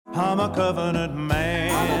I'm a covenant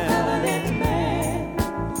man.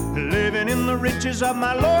 Living in the riches of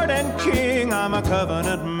my Lord and King. I'm a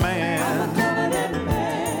covenant man.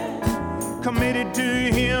 Committed to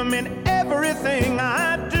Him in everything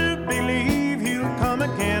I do. Believe He'll come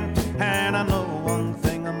again. And I know one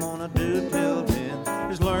thing I'm gonna do till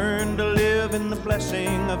then is learn to live in the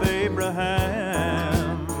blessing of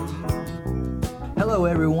Abraham. Hello,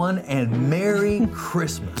 everyone, and Merry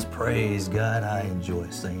Christmas. Praise God, I enjoy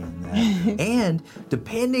saying that. And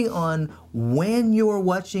depending on when you're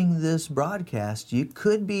watching this broadcast, you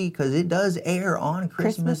could be, because it does air on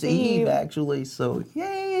Christmas Eve, actually. So,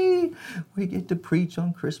 yay, we get to preach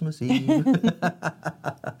on Christmas Eve.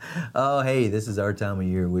 Oh, hey, this is our time of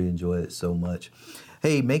year. We enjoy it so much.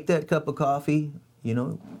 Hey, make that cup of coffee. You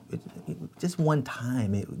know, just one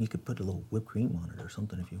time, you could put a little whipped cream on it or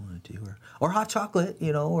something if you wanted to, or hot chocolate,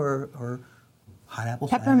 you know, or hot apple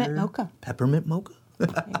cider. Peppermint mocha. Peppermint mocha.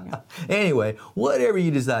 Anyway, whatever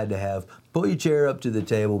you decide to have, pull your chair up to the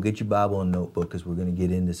table, get your Bible and notebook, because we're going to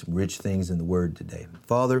get into some rich things in the Word today.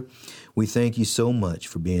 Father, we thank you so much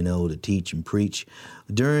for being able to teach and preach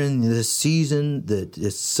during this season that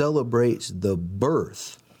celebrates the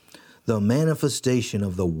birth, the manifestation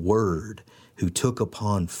of the Word, who took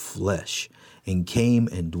upon flesh and came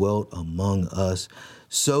and dwelt among us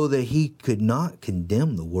so that He could not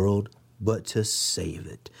condemn the world, but to save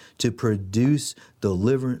it, to produce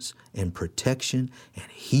deliverance and protection and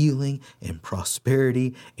healing and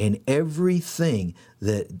prosperity and everything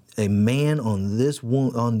that a man on this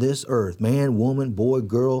earth, man, woman, boy,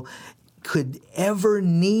 girl, could ever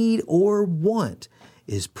need or want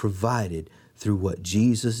is provided through what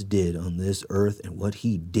Jesus did on this earth and what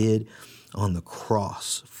He did on the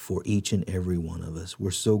cross for each and every one of us.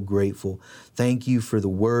 We're so grateful. Thank you for the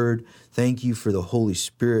Word. Thank you for the Holy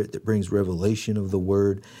Spirit that brings revelation of the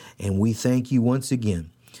Word. And we thank you once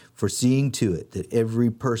again for seeing to it that every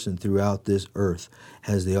person throughout this earth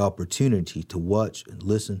has the opportunity to watch and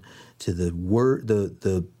listen to the word,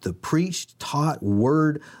 the preached, taught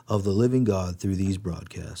Word of the living God through these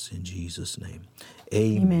broadcasts. In Jesus' name,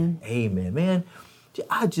 amen. Amen. Man,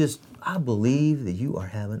 I believe that you are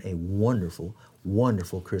having a wonderful,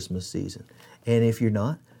 wonderful Christmas season. And if you're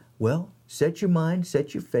not, well, set your mind,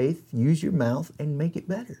 set your faith, use your mouth, and make it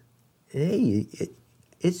better. Hey,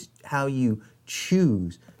 it's how you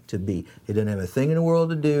choose to be. It doesn't have a thing in the world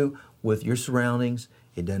to do with your surroundings.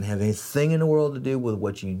 It doesn't have anything in the world to do with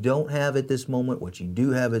what you don't have at this moment, what you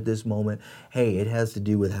do have at this moment. Hey, it has to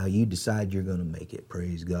do with how you decide you're going to make it.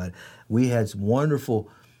 Praise God. We had some wonderful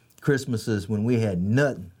Christmases when we had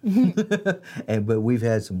nothing, but we've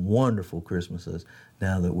had some wonderful Christmases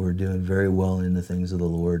now that we're doing very well in the things of the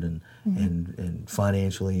Lord and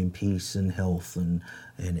financially in peace and health and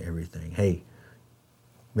everything. Hey,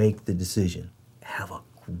 make the decision. Have a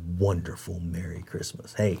wonderful Merry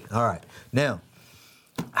Christmas. Hey, all right. Now,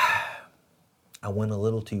 I went a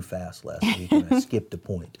little too fast last week and I skipped a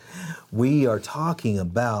point. We are talking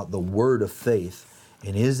about the word of faith,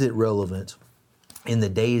 and is it relevant in the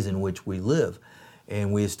days in which we live?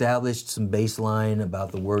 And we established some baseline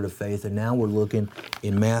about the word of faith, and now we're looking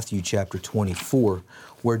in Matthew chapter 24,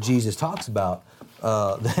 where Jesus talks about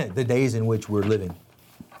the days in which we're living.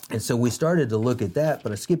 And so we started to look at that,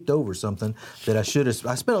 but I skipped over something that I should have.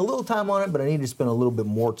 I spent a little time on it, but I need to spend a little bit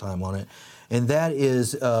more time on it. And that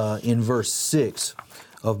is in verse 6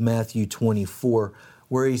 of Matthew 24,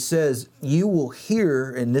 where he says, you will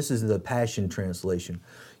hear, and this is the Passion Translation,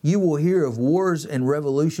 you will hear of wars and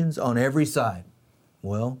revolutions on every side.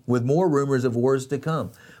 Well, with more rumors of wars to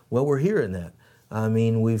come. Well, we're hearing that. I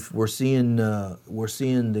mean, we're seeing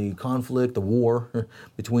the conflict, the war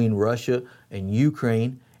between Russia and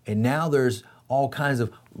Ukraine, and now there's all kinds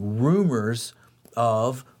of rumors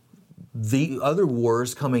of the other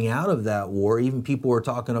wars coming out of that war. Even people are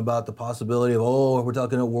talking about the possibility of, we're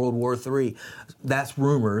talking about World War III. That's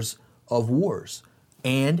rumors of wars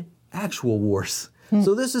and actual wars.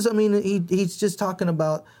 So this is, he's just talking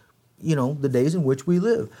about, the days in which we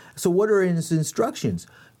live. So what are his instructions?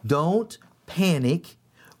 Don't panic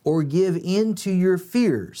or give in to your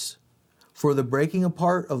fears, for the breaking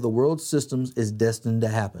apart of the world's systems is destined to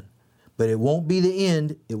happen. But it won't be the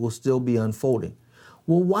end, it will still be unfolding.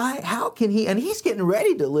 Well, why? How can he? And he's getting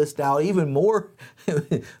ready to list out even more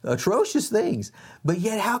atrocious things. But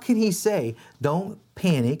yet, how can he say, don't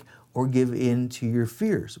panic or give in to your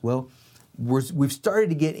fears? Well, we've started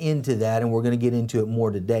to get into that, and we're going to get into it more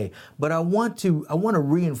today. But I want to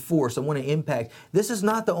reinforce, I want to impact. This is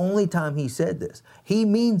not the only time he said this. He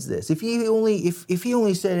means this. If he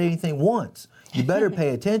only said anything once, you better pay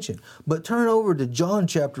attention. But turn over to John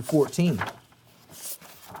chapter 14.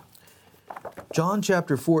 John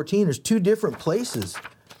chapter 14, there's 2 different places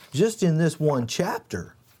just in this one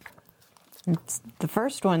chapter. The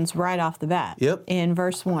first one's right off the bat. Yep. In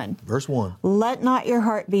verse 1. Verse 1. Let not your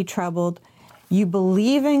heart be troubled. You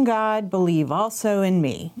believe in God, believe also in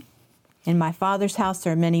me. In my Father's house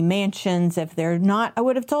there are many mansions. If they're not, I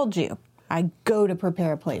would have told you. I go to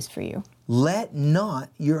prepare a place for you. Let not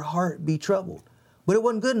your heart be troubled. But it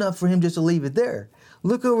wasn't good enough for him just to leave it there.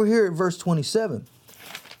 Look over here at verse 27.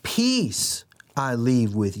 Peace I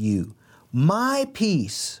leave with you. My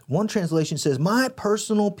peace, one translation says, my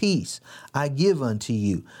personal peace I give unto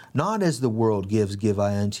you. Not as the world gives, give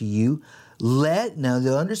I unto you. Now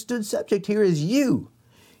the understood subject here is you.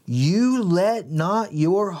 You let not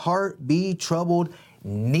your heart be troubled,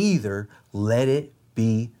 neither let it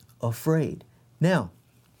be afraid. Now,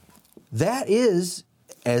 that is,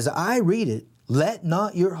 as I read it, let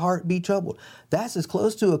not your heart be troubled. That's as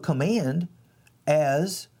close to a command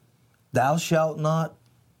as thou shalt not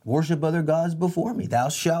worship other gods before me. Thou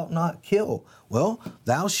shalt not kill. Well,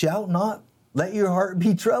 thou shalt not let your heart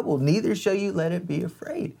be troubled, neither shall you let it be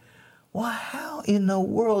afraid. Well, how in the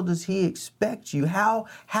world does he expect you? How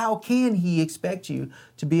can he expect you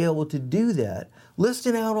to be able to do that?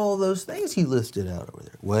 Listing out all those things he listed out over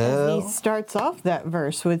there. Well, he starts off that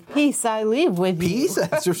verse with, peace I leave with you. Peace,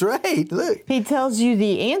 that's right. Look. He tells you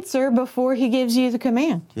the answer before he gives you the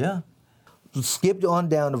command. Yeah. Skip on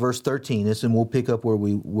down to verse 13, and we'll pick up where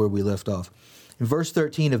we left off. In verse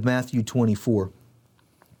 13 of Matthew 24.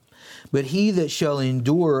 But he that shall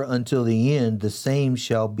endure until the end, the same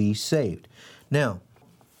shall be saved. Now,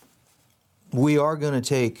 we are going to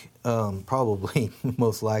take probably,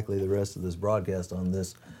 most likely, the rest of this broadcast on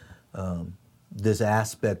this this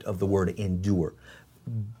aspect of the word endure.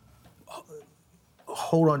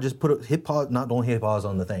 Hold on, just hit pause. Don't hit pause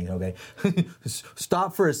on the thing, okay?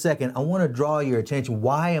 Stop for a second. I want to draw your attention.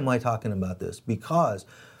 Why am I talking about this? Because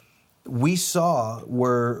we saw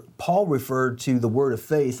where Paul referred to the word of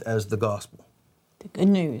faith as the gospel. The good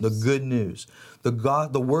news. The good news. The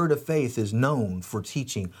word of faith is known for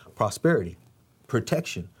teaching prosperity,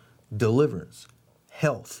 protection, deliverance,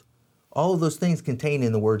 health. All of those things contained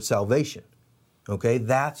in the word salvation. Okay,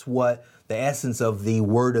 that's what the essence of the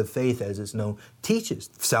word of faith, as it's known, teaches.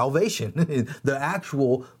 Salvation, the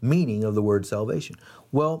actual meaning of the word salvation.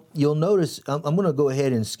 Well, you'll notice, I'm going to go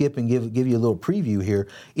ahead and skip and give you a little preview here.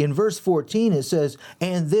 In verse 14, it says,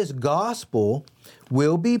 and this gospel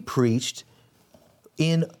will be preached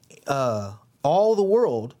in all the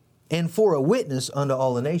world and for a witness unto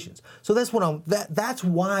all the nations. So that's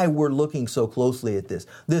why we're looking so closely at this.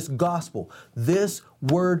 This gospel, this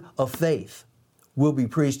word of faith will be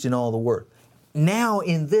preached in all the world. Now,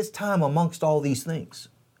 in this time, amongst all these things.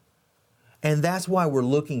 And that's why we're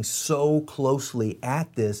looking so closely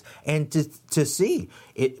at this and to see,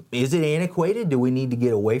 is it antiquated? Do we need to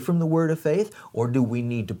get away from the word of faith? Or do we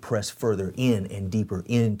need to press further in and deeper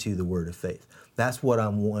into the word of faith? That's what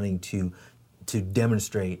I'm wanting to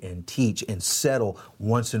demonstrate and teach and settle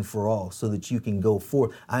once and for all so that you can go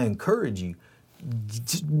forth. I encourage you,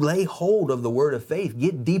 lay hold of the word of faith,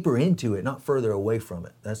 get deeper into it, not further away from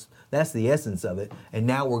it. That's the essence of it. And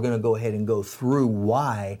now we're going to go ahead and go through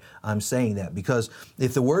why I'm saying that. Because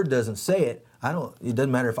if the word doesn't say it, it doesn't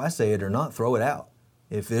matter if I say it or not, throw it out.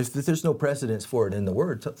 If there's no precedence for it in the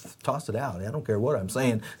word, toss it out. I don't care what I'm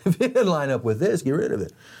saying. If it doesn't line up with this, get rid of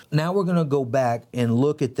it. Now we're going to go back and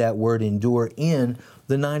look at that word endure in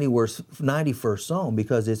the 91st Psalm,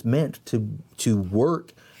 because it's meant to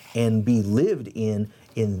work and be lived in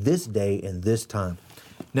this day and this time.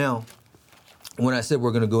 Now, when I said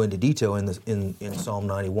we're going to go into detail in Psalm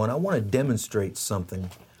 91, I want to demonstrate something,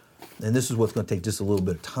 and this is what's going to take just a little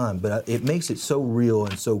bit of time, but it makes it so real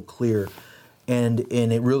and so clear, and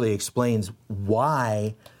it really explains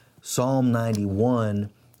why Psalm 91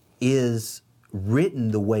 is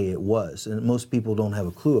written the way it was, and most people don't have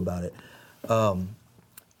a clue about it.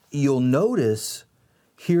 You'll notice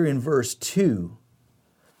here in verse 2,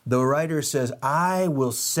 the writer says, I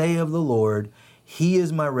will say of the Lord, He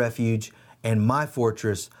is my refuge and my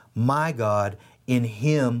fortress, my God, in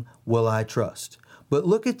Him will I trust. But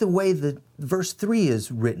look at the way that verse 3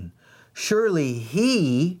 is written. Surely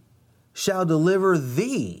He shall deliver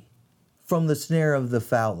thee from the snare of the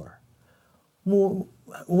fowler. Well,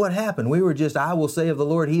 what happened? We were just, I will say of the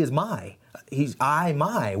Lord, He is my. He's I,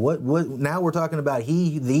 my. What? Now we're talking about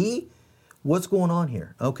He, thee? What's going on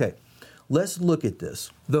here? Okay. Let's look at this.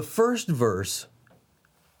 The first verse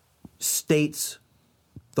states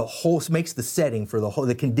makes the setting for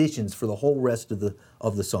the conditions for the whole rest of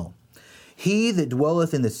the psalm. He that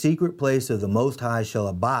dwelleth in the secret place of the Most High shall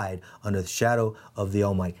abide under the shadow of the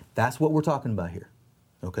Almighty. That's what we're talking about here.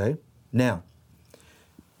 Okay? Now,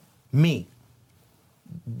 Me,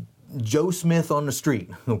 Joe Smith on the street,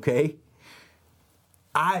 okay?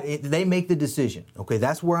 They make the decision, okay?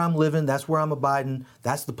 That's where I'm living, that's where I'm abiding,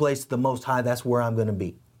 that's the place of the Most High, that's where I'm going to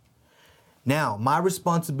be. Now, my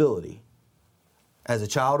responsibility as a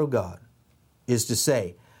child of God is to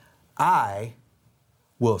say, I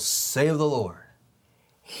will save the Lord.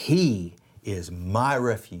 He is my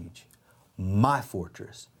refuge, my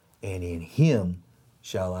fortress, and in Him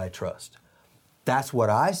shall I trust. That's what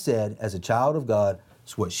I said as a child of God.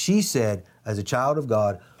 It's what she said as a child of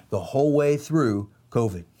God the whole way through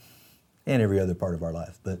COVID and every other part of our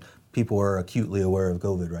life. But people are acutely aware of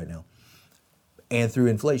COVID right now, and through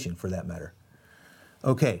inflation for that matter.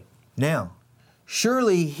 Okay, now,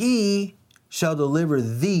 surely He shall deliver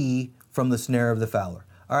thee from the snare of the fowler.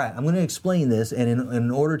 All right, I'm going to explain this, and in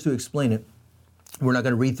order to explain it, we're not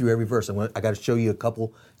going to read through every verse. I got to show you a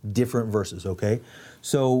couple different verses, okay?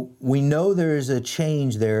 So we know there is a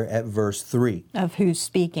change there at verse 3. Of who's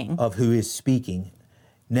speaking. Of who is speaking.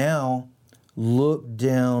 Now, look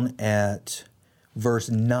down at verse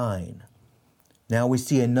 9. Now we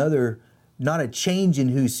see another, not a change in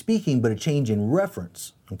who's speaking, but a change in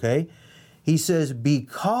reference, okay? He says,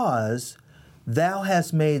 because thou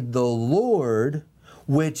hast made the Lord,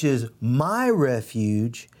 which is my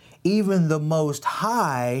refuge, even the Most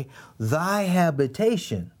High, thy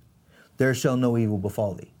habitation, there shall no evil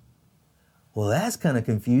befall thee. Well, that's kind of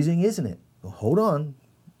confusing, isn't it? Well, hold on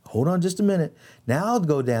just a minute. Now I'll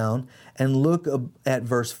go down and look at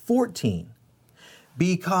verse 14.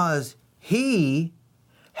 Because He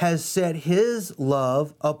has set His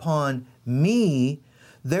love upon me,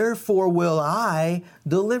 therefore will I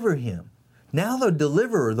deliver him. Now the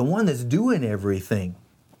deliverer, the one that's doing everything,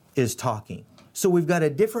 is talking. So we've got a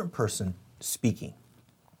different person speaking.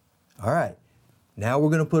 All right, now we're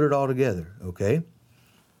going to put it all together, okay?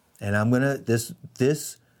 And I'm going to,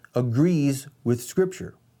 this agrees with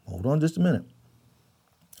Scripture. Hold on just a minute.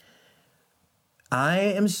 I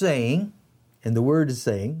am saying, and the Word is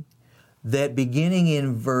saying, that beginning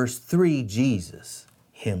in verse 3, Jesus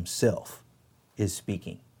Himself is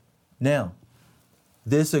speaking. Now,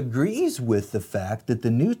 this agrees with the fact that the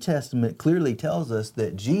New Testament clearly tells us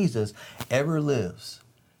that Jesus ever lives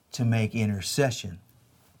to make intercession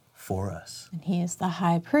for us. And He is the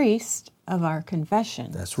high priest of our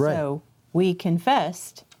confession. That's right. So we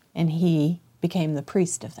confessed, and He became the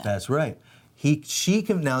priest of that. That's right. She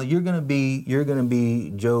can. Now you're going to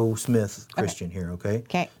be Joe Smith Christian here, okay?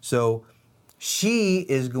 Okay. So she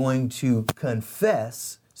is going to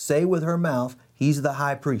confess, say with her mouth, He's the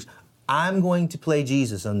high priest. I'm going to play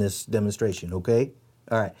Jesus on this demonstration, okay?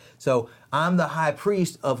 All right. So I'm the high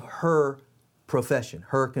priest of her profession,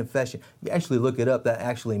 her confession. If you actually look it up, that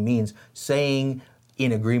actually means saying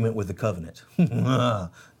in agreement with the covenant.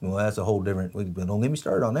 Well, that's a whole different, but don't get me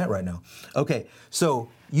started on that right now. Okay, so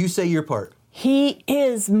you say your part. He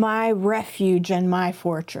is my refuge and my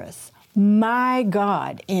fortress. My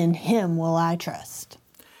God, in Him will I trust.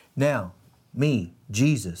 Now, me,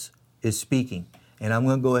 Jesus, is speaking. And I'm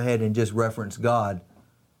going to go ahead and just reference God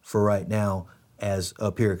for right now as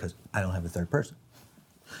up here because I don't have a third person.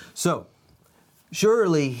 So,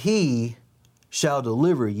 surely He shall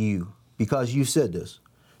deliver you, because you said this.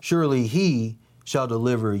 Surely He shall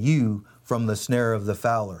deliver you from the snare of the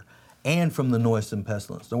fowler and from the noisome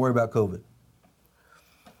pestilence. Don't worry about COVID.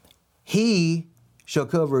 He shall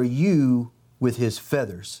cover you with His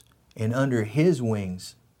feathers, and under His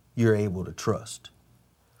wings you're able to trust.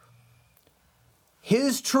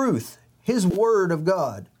 His truth, His word of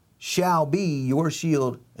God, shall be your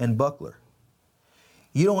shield and buckler.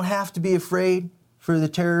 You don't have to be afraid for the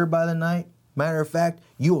terror by the night. Matter of fact,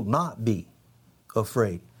 you'll not be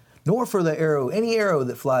afraid, nor for the arrow, any arrow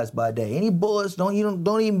that flies by day, any bullets. Don't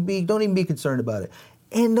even be concerned about it,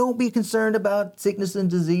 and don't be concerned about sickness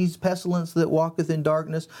and disease, pestilence that walketh in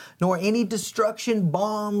darkness, nor any destruction,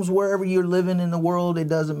 bombs wherever you're living in the world. It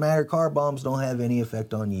doesn't matter. Car bombs don't have any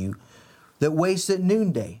effect on you. That waste at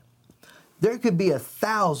noonday. There could be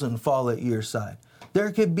 1,000 fall at your side.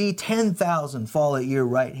 There could be 10,000 fall at your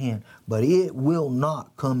right hand, but it will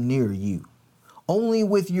not come near you. Only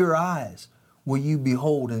with your eyes will you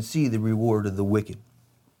behold and see the reward of the wicked.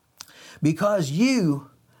 Because you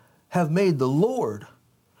have made the Lord,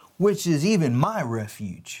 which is even my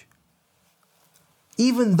refuge,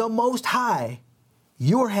 even the Most High,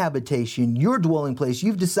 your habitation, your dwelling place,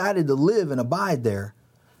 you've decided to live and abide there,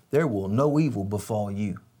 there will no evil befall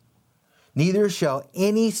you. Neither shall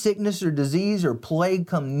any sickness or disease or plague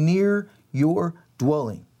come near your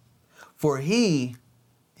dwelling. For He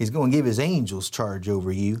is going to give His angels charge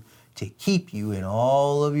over you to keep you in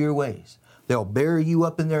all of your ways. They'll bear you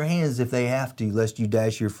up in their hands if they have to, lest you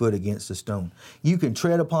dash your foot against a stone. You can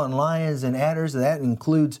tread upon lions and adders. That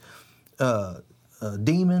includes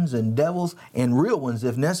demons and devils and real ones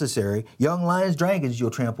if necessary. Young lions, dragons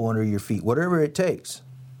you'll trample under your feet, whatever it takes.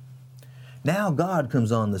 Now God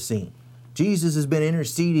comes on the scene. Jesus has been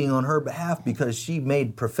interceding on her behalf because she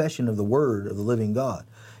made profession of the word of the living God.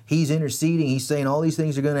 He's interceding. He's saying all these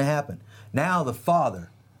things are going to happen. Now the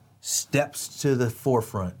Father steps to the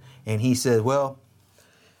forefront and he says, well,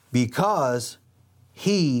 because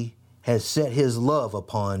he has set his love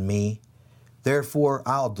upon me, therefore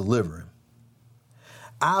I'll deliver him.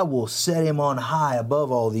 I will set him on high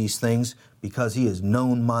above all these things because he has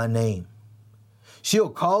known my name.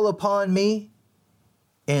 She'll call upon me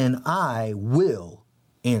and I will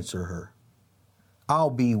answer her.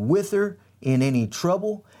 I'll be with her in any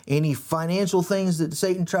trouble, any financial things that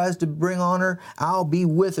Satan tries to bring on her. I'll be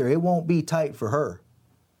with her. It won't be tight for her.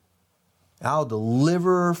 I'll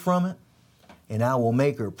deliver her from it, and I will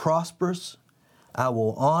make her prosperous. I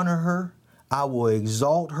will honor her. I will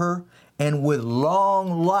exalt her, and with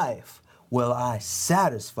long life will I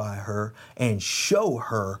satisfy her and show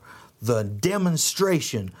her the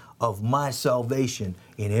demonstration of my salvation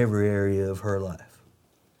in every area of her life.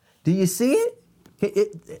 Do you see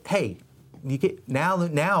it? Hey, you can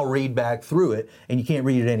now read back through it, and you can't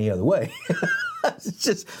read it any other way. It's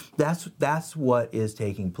just that's what is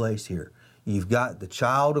taking place here. You've got the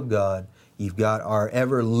child of God. You've got our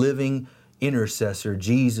ever-living intercessor,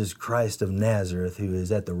 Jesus Christ of Nazareth, who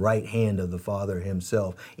is at the right hand of the Father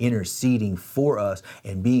himself, interceding for us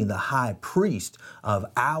and being the high priest of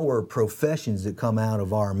our professions that come out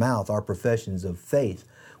of our mouth, our professions of faith.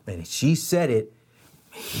 And she said it,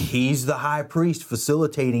 he's the high priest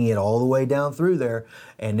facilitating it all the way down through there.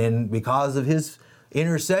 And then because of his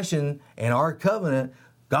intercession and our covenant,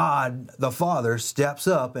 God, the Father, steps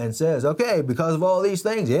up and says, okay, because of all these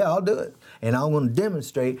things, yeah, I'll do it. And I'm going to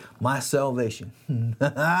demonstrate my salvation.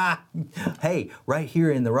 Hey, right here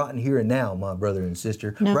in the rotten here and now, my brother and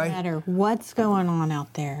sister. No matter what's going on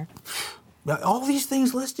out there. All these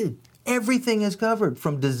things listed. Everything is covered,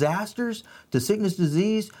 from disasters to sickness,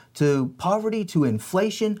 disease, to poverty, to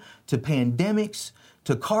inflation, to pandemics,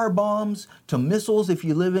 to car bombs, to missiles if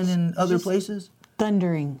you live in other places.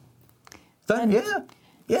 Thundering. Yeah.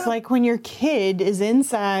 It's like when your kid is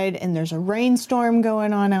inside and there's a rainstorm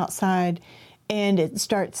going on outside and it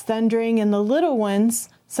starts thundering, and the little ones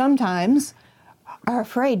sometimes are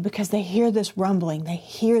afraid because they hear this rumbling, they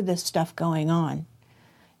hear this stuff going on.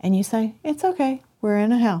 And you say, it's okay, we're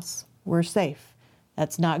in a house, we're safe.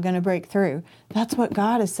 That's not going to break through. That's what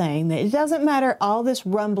God is saying, that it doesn't matter all this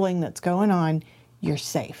rumbling that's going on, you're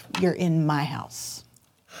safe. You're in my house.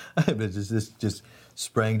 This just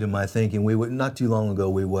sprang to my thinking. Not too long ago,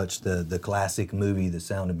 we watched the classic movie, The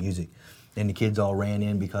Sound of Music, and the kids all ran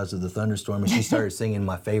in because of the thunderstorm, and she started singing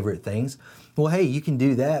my favorite things. Well, hey, you can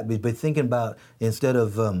do that, but thinking about, instead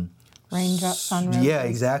of raindrops on roses. Yeah,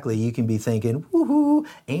 exactly. You can be thinking, woohoo,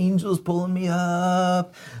 angels pulling me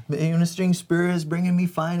up, ministering spirits bringing me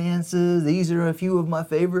finances. These are a few of my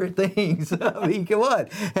favorite things. I mean, come on.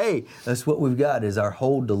 Hey, that's what we've got, is our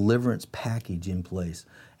whole deliverance package in place.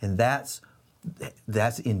 And that's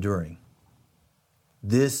enduring.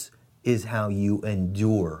 This is how you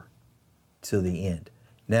endure to the end.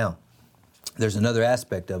 Now, there's another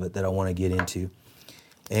aspect of it that I want to get into.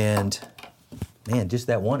 And man, just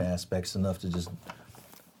that one aspect's enough to just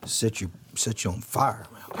set you on fire.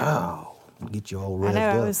 Wow, get you all revved up.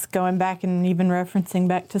 I know, I was going back and even referencing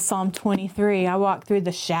back to Psalm 23. I walked through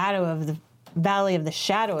the shadow of the valley of the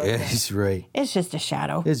shadow of death. That's right. It's just a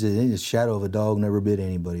shadow. It's a shadow of a dog never bit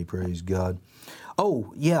anybody, praise God.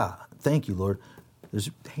 Oh, yeah, thank you, Lord.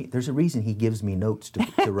 There's a reason he gives me notes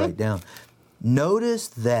to write down. Notice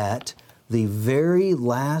that the very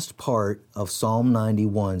last part of Psalm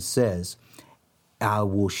 91 says, I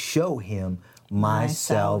will show him my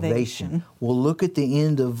salvation. Well, look at the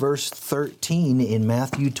end of verse 13 in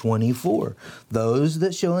Matthew 24. Those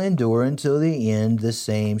that shall endure until the end, the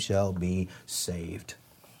same shall be saved.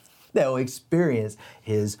 They'll experience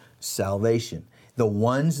his salvation. The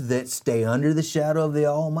ones that stay under the shadow of the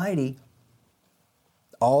Almighty,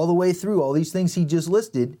 all the way through all these things he just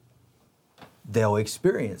listed, they'll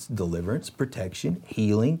experience deliverance, protection,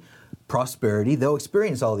 healing, prosperity. They'll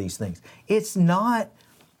experience all these things.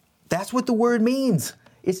 That's what the word means.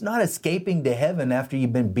 It's not escaping to heaven after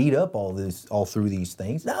you've been beat up all through these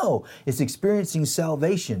things. No, it's experiencing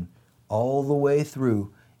salvation all the way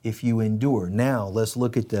through if you endure. Now, let's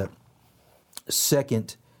look at the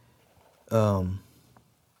second. There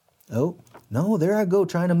I go,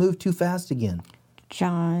 trying to move too fast again.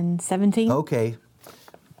 John 17. Okay.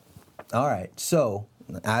 All right, so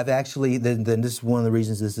I've actually, then this is one of the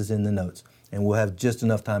reasons this is in the notes. And we'll have just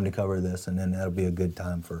enough time to cover this, and then that'll be a good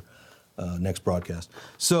time for next broadcast.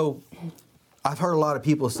 So I've heard a lot of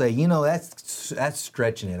people say, that's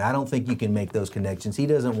stretching it. I don't think you can make those connections. He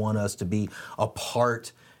doesn't want us to be a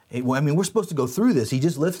part. We're supposed to go through this. He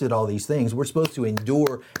just lifted all these things. We're supposed to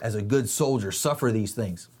endure as a good soldier, suffer these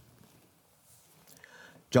things.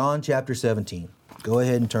 John chapter 17. Go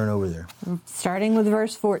ahead and turn over there. Starting with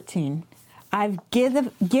verse 14. I've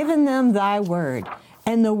given them thy word,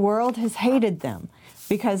 and the world has hated them,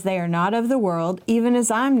 because they are not of the world, even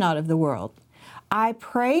as I'm not of the world. I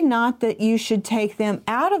pray not that you should take them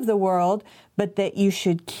out of the world, but that you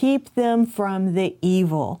should keep them from the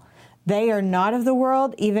evil. They are not of the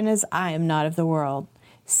world, even as I am not of the world.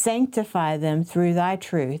 Sanctify them through thy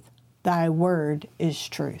truth. Thy word is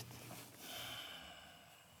truth.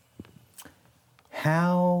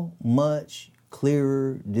 How much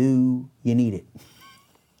clearer do you need it?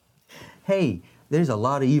 Hey, there's a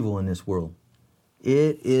lot of evil in this world.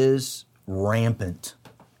 It is rampant.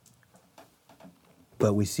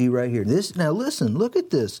 But we see right here. Now listen, look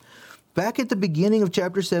at this. Back at the beginning of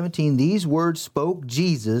chapter 17, these words spoke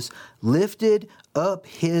Jesus, lifted up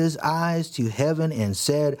his eyes to heaven and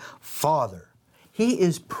said, Father. He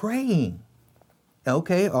is praying.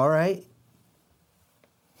 Okay, all right.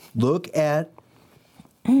 Look at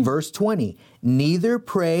verse 20. Neither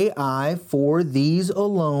pray I for these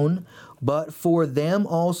alone, but for them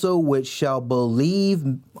also which shall believe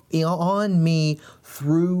on me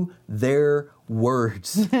through their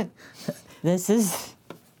words. This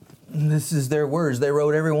is their words. They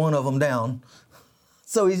wrote every one of them down.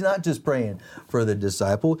 So he's not just praying for the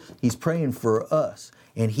disciple, he's praying for us.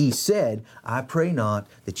 And he said, I pray not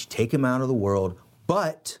that you take them out of the world,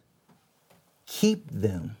 but keep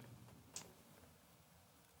them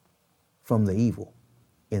from the evil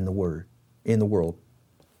in the world,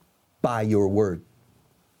 by your word,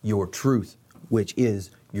 your truth, which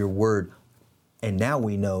is your word. And now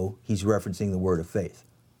we know he's referencing the word of faith.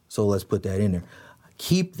 So let's put that in there.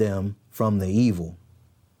 Keep them from the evil.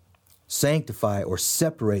 Sanctify or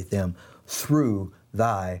separate them through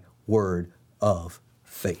thy word of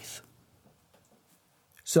faith.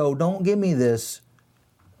 So don't give me this,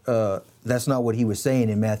 that's not what he was saying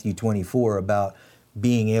in Matthew 24 about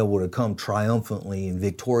being able to come triumphantly and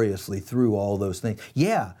victoriously through all those things.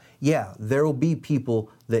 Yeah, there will be people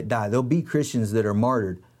that die. There'll be Christians that are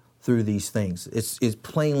martyred through these things. It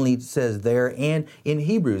plainly says there, and in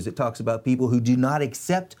Hebrews it talks about people who do not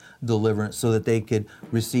accept deliverance so that they could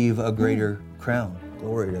receive a greater crown.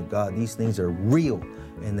 Glory to God. These things are real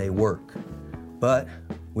and they work. But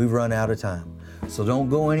we've run out of time. So don't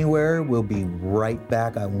go anywhere. We'll be right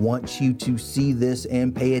back. I want you to see this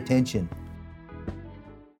and pay attention.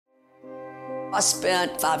 I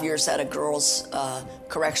spent 5 years at a girls'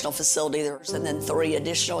 correctional facility, and then 3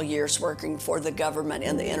 additional years working for the government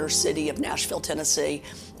in the inner city of Nashville, Tennessee.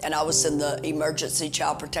 And I was in the Emergency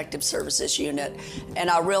Child Protective Services unit. And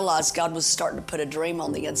I realized God was starting to put a dream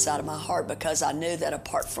on the inside of my heart, because I knew that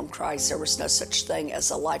apart from Christ, there was no such thing as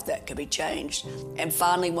a life that could be changed. And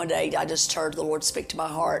finally, one day, I just heard the Lord speak to my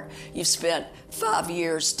heart. You've spent 5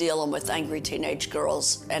 years dealing with angry teenage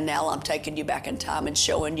girls, and now I'm taking you back in time and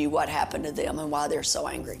showing you what happened to them and why they're so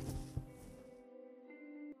angry.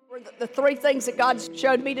 The 3 things that God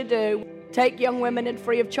showed me to do: take young women in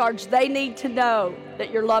free of charge. They need to know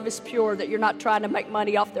that your love is pure, that you're not trying to make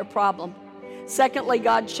money off their problem. Secondly,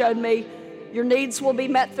 God showed me your needs will be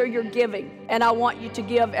met through your giving, and I want you to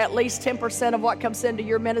give at least 10% of what comes into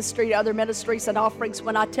your ministry to other ministries and offerings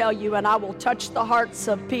when I tell you, and I will touch the hearts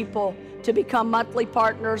of people to become monthly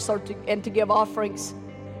partners and to give offerings.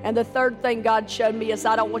 And the third thing God showed me is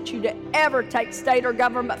I don't want you to ever take state or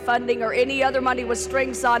government funding or any other money with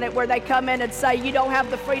strings on it where they come in and say you don't have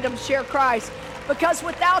the freedom to share Christ. Because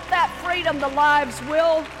without that freedom, the lives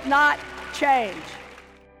will not change.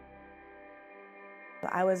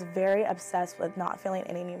 I was very obsessed with not feeling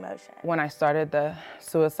any emotion. When I started the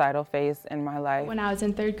suicidal phase in my life. When I was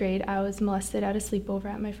in 3rd grade, I was molested at a sleepover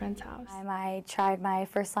at my friend's house. I tried my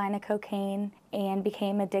first line of cocaine and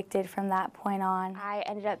became addicted from that point on. I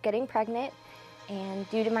ended up getting pregnant, and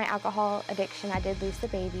due to my alcohol addiction, I did lose the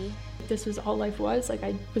baby. This was all life was.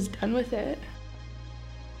 I was done with it.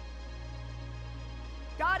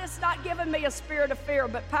 God has not given me a spirit of fear,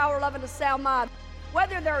 but power, love, and a sound mind.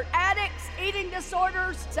 Whether they're addicts, eating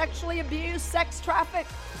disorders, sexually abused, sex trafficked,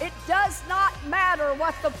 it does not matter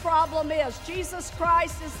what the problem is. Jesus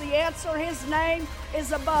Christ is the answer. His name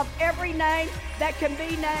is above every name that can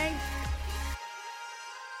be named.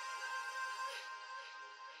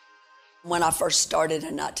 When I first started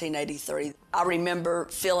in 1983, I remember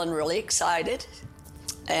feeling really excited,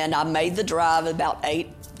 and I made the drive about 8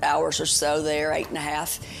 hours or so there,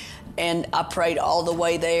 8.5, and I prayed all the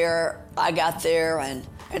way there. I got there, and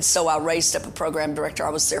so I raised up a program director. I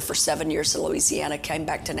was there for 7 years in Louisiana, came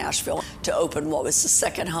back to Nashville to open what was the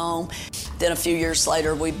second home. Then a few years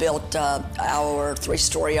later, we built our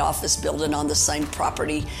 3-story office building on the same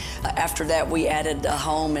property. After that, we added a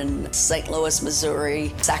home in St. Louis,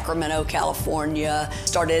 Missouri, Sacramento, California,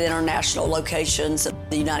 started international locations in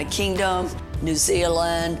the United Kingdom, New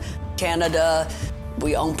Zealand, Canada.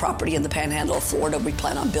 We own property in the Panhandle of Florida. We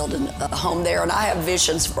plan on building a home there. And I have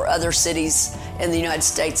visions for other cities in the United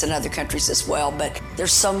States and other countries as well. But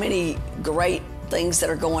there's so many great things that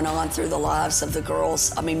are going on through the lives of the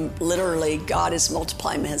girls. I mean, literally, God is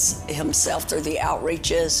multiplying himself through the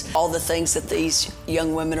outreaches, all the things that these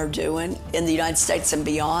young women are doing in the United States and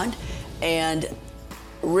beyond. And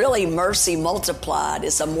really, Mercy Multiplied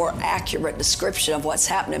is a more accurate description of what's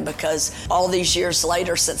happening, because all these years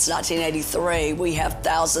later, since 1983, we have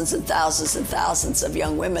thousands and thousands and thousands of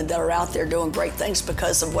young women that are out there doing great things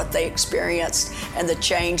because of what they experienced and the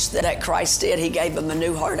change that Christ did. He gave them a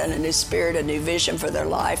new heart and a new spirit, a new vision for their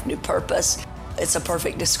life, new purpose. It's a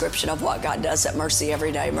perfect description of what God does at Mercy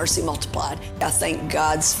every day, Mercy Multiplied. I think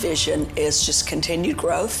God's vision is just continued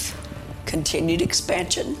growth, continued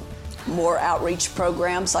expansion, more outreach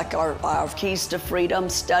programs like our Keys to Freedom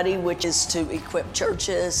study, which is to equip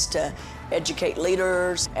churches, to educate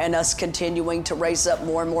leaders, and us continuing to raise up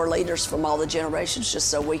more and more leaders from all the generations, just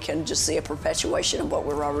so we can just see a perpetuation of what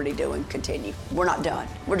we're already doing continue. We're not done.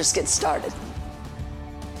 We're just getting started.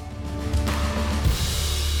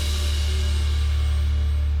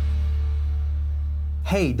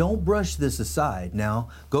 Hey, don't brush this aside. Now,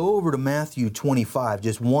 go over to Matthew 25,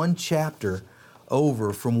 just one chapter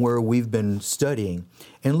over from where we've been studying,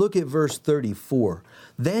 and look at verse 34.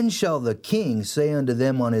 Then shall the king say unto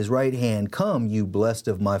them on his right hand, Come, you blessed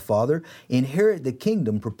of my Father, inherit the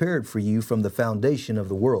kingdom prepared for you from the foundation of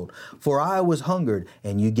the world. For I was hungered,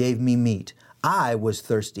 and you gave me meat. I was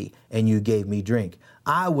thirsty, and you gave me drink.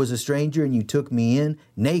 I was a stranger, and you took me in,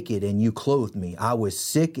 naked, and you clothed me. I was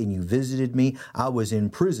sick, and you visited me. I was in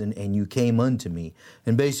prison, and you came unto me.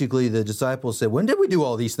 And basically the disciples said, When did we do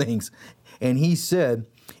all these things? And he said,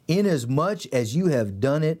 Inasmuch as you have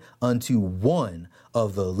done it unto one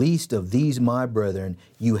of the least of these my brethren,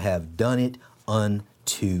 you have done it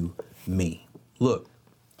unto me. Look,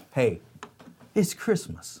 hey, it's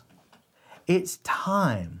Christmas. It's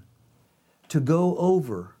time to go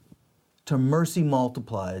over to Mercy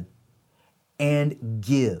Multiplied and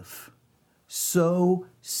give. Sow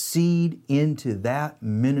seed into that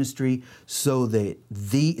ministry so that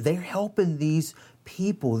they're helping these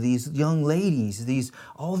people, these young ladies,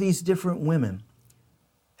 all these different women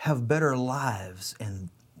have better lives.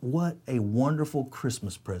 And what a wonderful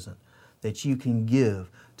Christmas present that you can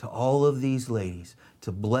give to all of these ladies,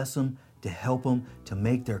 to bless them, to help them, to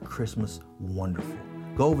make their Christmas wonderful.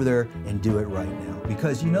 Go over there and do it right now,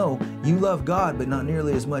 because you know you love God, but not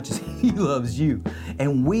nearly as much as He loves you.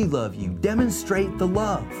 And we love you. Demonstrate the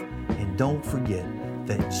love. And don't forget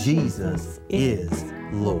that Jesus is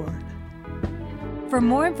Lord. For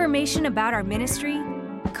more information about our ministry,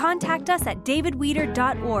 contact us at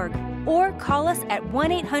davidweeder.org or call us at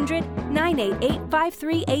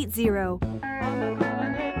 1-800-988-5380.